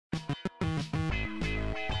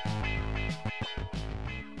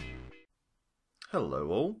Hello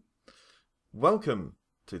all. Welcome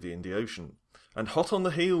to the Indie Ocean. And hot on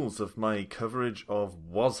the heels of my coverage of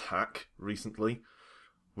WasHack recently,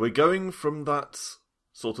 we're going from that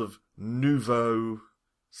sort of nouveau,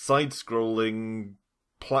 side-scrolling,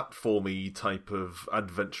 platformy type of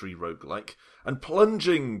adventure roguelike, and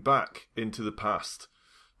plunging back into the past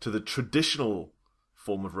to the traditional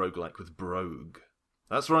form of roguelike with Brogue.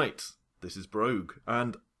 That's right, this is Brogue,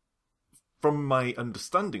 and from my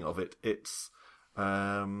understanding of it, it's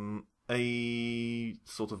a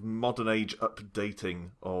sort of modern age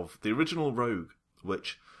updating of the original Rogue,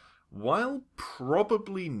 which, while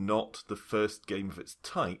probably not the first game of its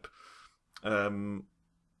type,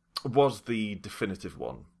 was the definitive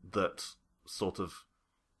one that sort of,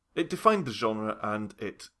 it defined the genre, and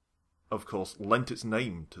it, of course, lent its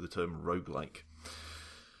name to the term roguelike.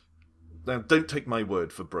 Now, don't take my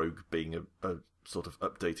word for Brogue being a sort of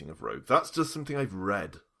updating of Rogue. That's just something I've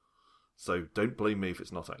read. So don't blame me if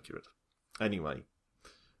it's not accurate. Anyway,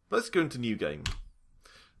 let's go into new game.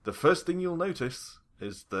 The first thing you'll notice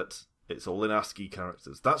is that it's all in ASCII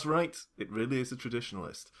characters. That's right, it really is a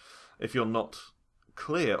traditionalist. If you're not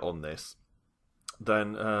clear on this,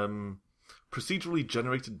 then procedurally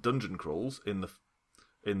generated dungeon crawls in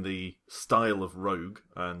the style of Rogue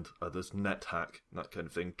and others, NetHack, that kind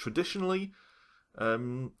of thing, traditionally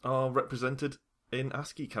are represented in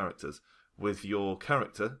ASCII characters, with your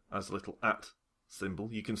character as a little @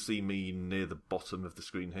 symbol. You can see me near the bottom of the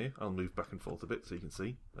screen here. I'll move back and forth a bit so you can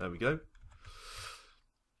see. There we go.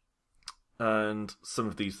 And some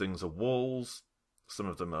of these things are walls. Some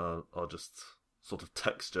of them are just sort of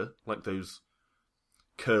texture, like those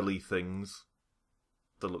curly things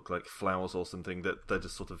that look like flowers or something. That they're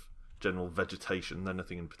just sort of general vegetation. They're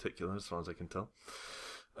nothing in particular, as far as I can tell.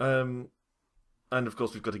 And of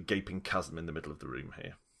course, we've got a gaping chasm in the middle of the room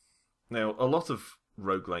here. Now, a lot of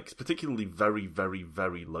roguelikes, particularly very, very,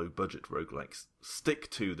 very low-budget roguelikes, stick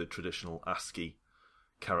to the traditional ASCII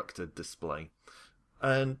character display.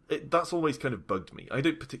 And that's always kind of bugged me. I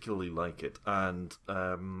don't particularly like it, and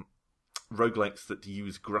roguelikes that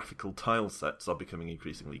use graphical tile sets are becoming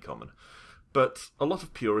increasingly common. But a lot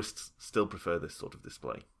of purists still prefer this sort of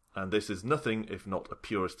display. And this is nothing if not a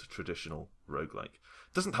purist traditional roguelike.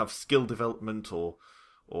 It doesn't have skill development or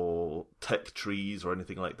tech trees or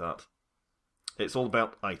anything like that. It's all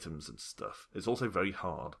about items and stuff. It's also very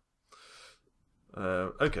hard.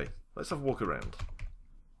 Okay, let's have a walk around.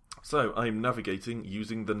 So, I'm navigating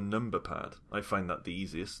using the number pad. I find that the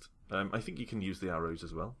easiest. I think you can use the arrows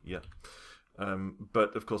as well, yeah.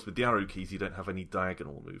 But, of course, with the arrow keys, you don't have any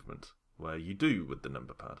diagonal movement, where you do with the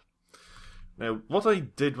number pad. Now, what I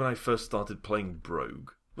did when I first started playing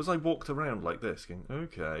Brogue was I walked around like this, going,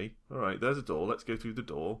 okay, alright, there's a door, let's go through the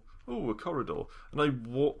door. Oh, a corridor. And I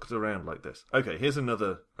walked around like this. Okay, here's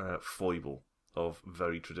another foible of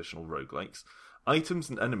very traditional roguelikes. Items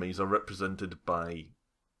and enemies are represented by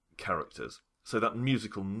characters. So that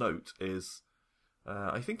musical note is,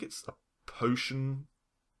 I think it's a potion.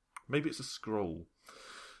 Maybe it's a scroll.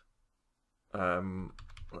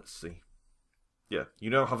 Let's see. Yeah, you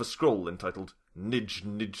now have a scroll entitled Nidge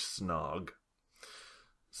Nidge Snarg.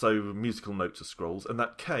 So musical notes are scrolls, and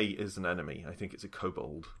that K is an enemy. I think it's a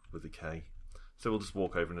kobold with a K. So we'll just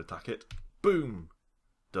walk over and attack it. Boom!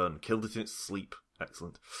 Done. Killed it in its sleep.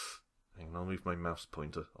 Excellent. Hang on, I'll move my mouse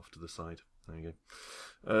pointer off to the side. There you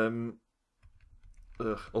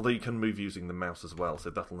go. Although you can move using the mouse as well, so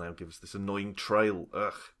that'll now give us this annoying trail.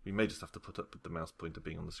 We may just have to put up with the mouse pointer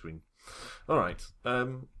being on the screen. Alright.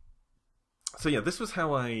 So yeah, this was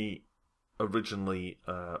how I originally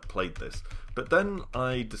played this. But then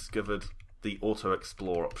I discovered the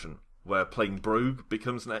auto-explore option, where playing Brogue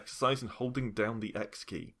becomes an exercise in holding down the X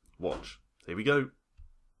key. Watch. Here we go.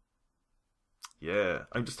 Yeah,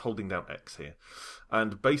 I'm just holding down X here.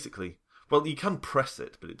 And basically, well, you can press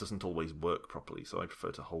it, but it doesn't always work properly, so I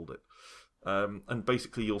prefer to hold it. And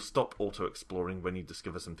basically, you'll stop auto-exploring when you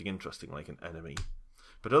discover something interesting, like an enemy.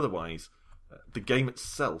 But otherwise, the game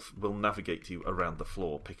itself will navigate you around the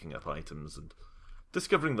floor, picking up items and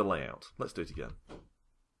discovering the layout. Let's do it again.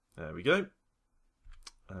 There we go.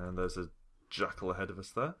 And there's a jackal ahead of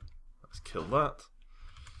us there. Let's kill that.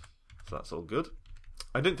 So that's all good.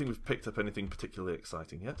 I don't think we've picked up anything particularly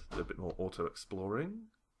exciting yet. A bit more auto-exploring.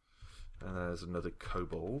 And there's another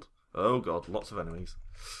kobold. Oh god, lots of enemies.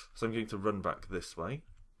 So I'm going to run back this way,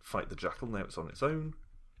 fight the jackal. Now it's on its own.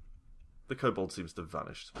 The kobold seems to have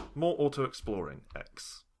vanished. More auto-exploring.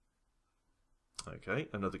 X. Okay,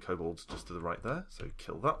 another kobold's just to the right there, so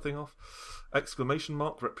kill that thing off. Exclamation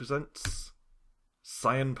mark represents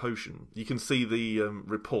Cyan Potion. You can see the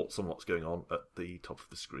reports on what's going on at the top of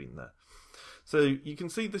the screen there. So you can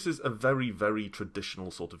see this is a very, very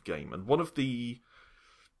traditional sort of game. And one of the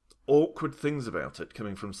awkward things about it,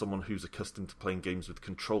 coming from someone who's accustomed to playing games with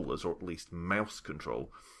controllers, or at least mouse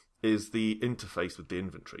control, is the interface with the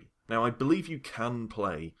inventory. Now, I believe you can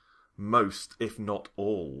play most, if not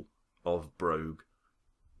all, of Brogue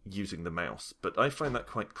using the mouse, but I find that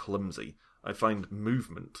quite clumsy. I find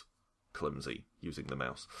movement clumsy using the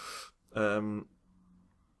mouse. And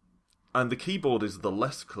the keyboard is the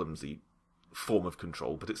less clumsy form of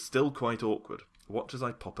control, but it's still quite awkward. Watch as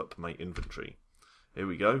I pop up my inventory. Here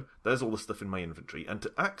we go. There's all the stuff in my inventory, and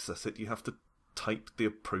to access it, you have to type the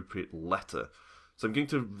appropriate letter. So I'm going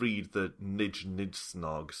to read the Nidge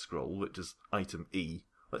Snarg scroll, which is item E.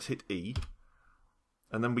 Let's hit E.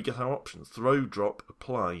 And then we get our options. Throw, drop,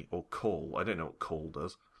 apply, or call. I don't know what call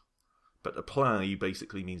does. But apply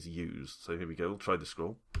basically means use. So here we go. We'll try the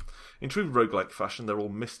scroll. In true roguelike fashion, they're all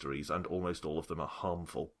mysteries, and almost all of them are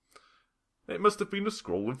harmful. It must have been a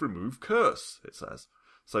scroll of remove curse, it says.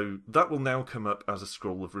 So that will now come up as a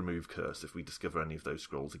scroll of remove curse if we discover any of those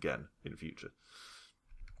scrolls again in future.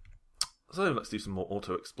 So let's do some more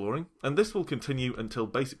auto-exploring. And this will continue until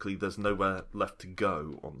basically there's nowhere left to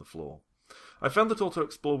go on the floor. I found that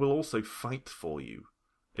auto-explore will also fight for you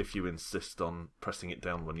if you insist on pressing it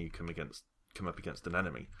down when you come up against an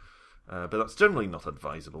enemy. But that's generally not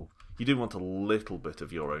advisable. You do want a little bit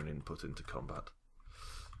of your own input into combat.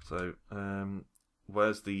 So,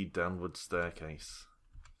 where's the downward staircase?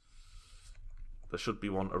 There should be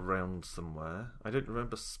one around somewhere. I don't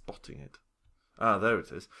remember spotting it. Ah, there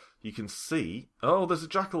it is. You can see... Oh, there's a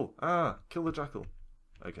jackal! Ah, kill the jackal.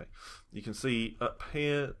 Okay. You can see up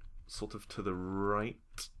here, sort of to the right.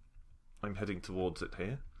 I'm heading towards it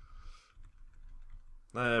here.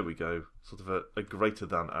 There we go. Sort of a greater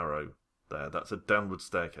than arrow there. That's a downward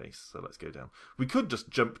staircase, so let's go down. We could just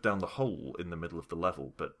jump down the hole in the middle of the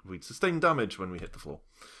level, but we'd sustain damage when we hit the floor.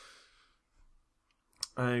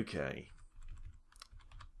 Okay.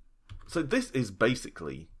 So this is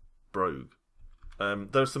basically Brogue.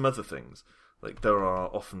 There are some other things. Like, there are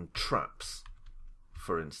often traps,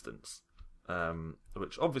 for instance.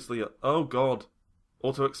 Which obviously... Oh, God.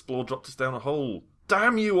 Auto-explore dropped us down a hole.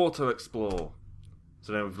 Damn you, auto-explore!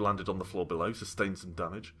 So now we've landed on the floor below, sustained some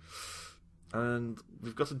damage. And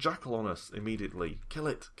we've got a jackal on us immediately. Kill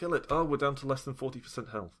it, kill it. Oh, we're down to less than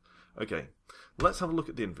 40% health. Okay, let's have a look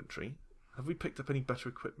at the inventory. Have we picked up any better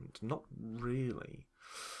equipment? Not really.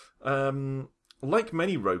 Like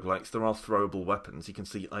many roguelikes, there are throwable weapons. You can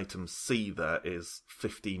see item C there is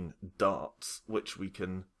 15 darts, which we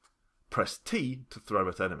can press T to throw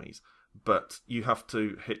at enemies. But you have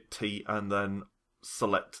to hit T and then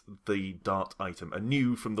select the dart item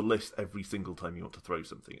anew from the list every single time you want to throw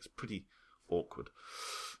something. It's pretty awkward.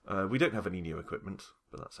 We don't have any new equipment,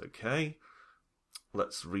 but that's okay.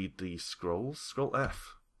 Let's read the scrolls. Scroll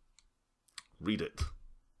F. Read it.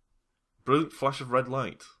 Brilliant flash of red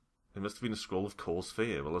light. It must have been a scroll of cause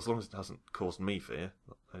fear. Well, as long as it hasn't caused me fear,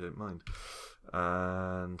 I don't mind.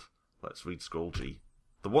 And let's read scroll G.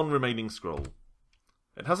 The one remaining scroll.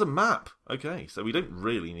 It has a map. Okay, so we don't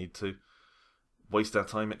really need to waste our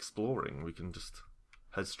time exploring. We can just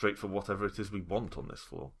head straight for whatever it is we want on this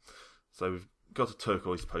floor. So we've got a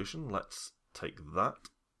turquoise potion. Let's take that.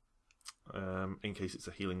 In case it's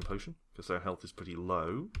a healing potion, because our health is pretty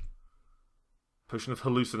low. Potion of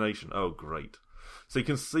hallucination. Oh, great. So you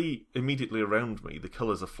can see immediately around me the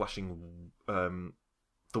colours are flashing...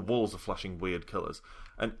 the walls are flashing weird colours.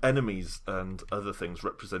 And enemies and other things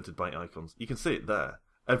represented by icons. You can see it there.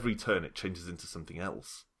 Every turn it changes into something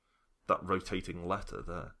else. That rotating letter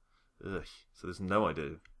there. Ugh. So there's no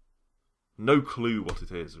idea. No clue what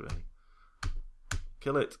it is, really.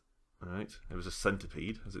 Kill it. Alright. It was a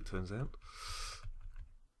centipede, as it turns out.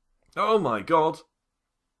 Oh my god!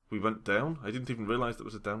 We went down? I didn't even realise there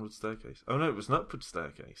was a downward staircase. Oh no, it was an upward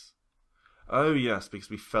staircase. Oh yes, because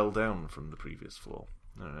we fell down from the previous floor.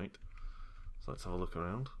 Alright. So let's have a look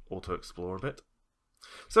around. Auto-explore a bit.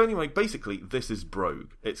 So anyway, basically, this is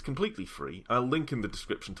Brogue. It's completely free. I'll link in the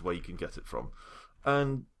description to where you can get it from.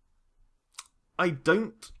 And I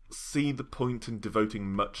don't see the point in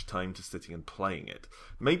devoting much time to sitting and playing it.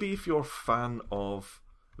 Maybe if you're a fan of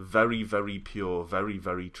very, very pure, very,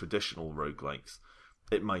 very traditional roguelikes,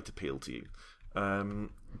 it might appeal to you.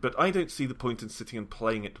 But I don't see the point in sitting and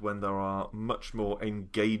playing it when there are much more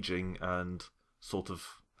engaging and sort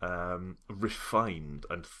of refined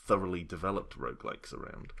and thoroughly developed roguelikes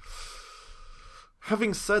around.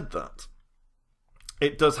 Having said that,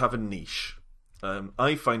 it does have a niche.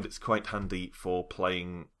 I find it's quite handy for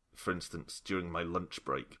playing, for instance, during my lunch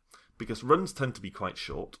break, because runs tend to be quite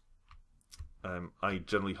short, I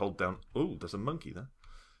generally hold down... Oh, there's a monkey there.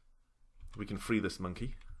 We can free this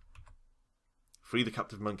monkey. Free the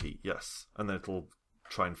captive monkey, yes. And then it'll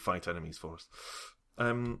try and fight enemies for us.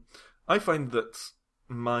 I find that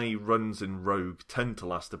my runs in Rogue tend to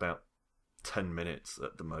last about 10 minutes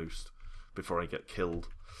at the most before I get killed.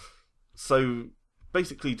 So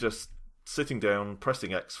basically just sitting down,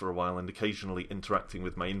 pressing X for a while, and occasionally interacting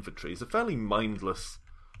with my inventory is a fairly mindless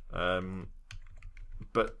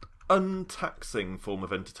but untaxing form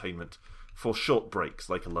of entertainment for short breaks,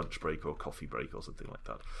 like a lunch break or coffee break or something like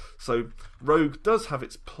that. So Brogue does have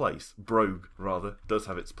its place, does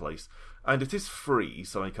have its place, and it is free,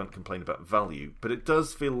 so I can't complain about value, but it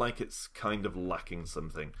does feel like it's kind of lacking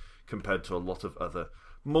something compared to a lot of other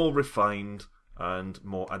more refined and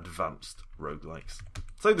more advanced roguelikes.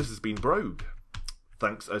 So this has been Brogue.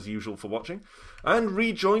 Thanks as usual for watching, and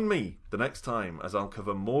rejoin me the next time as I'll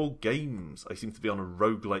cover more games. I seem to be on a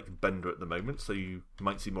roguelike bender at the moment, so you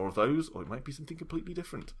might see more of those, or it might be something completely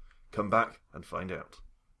different. Come back and find out.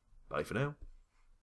 Bye for now.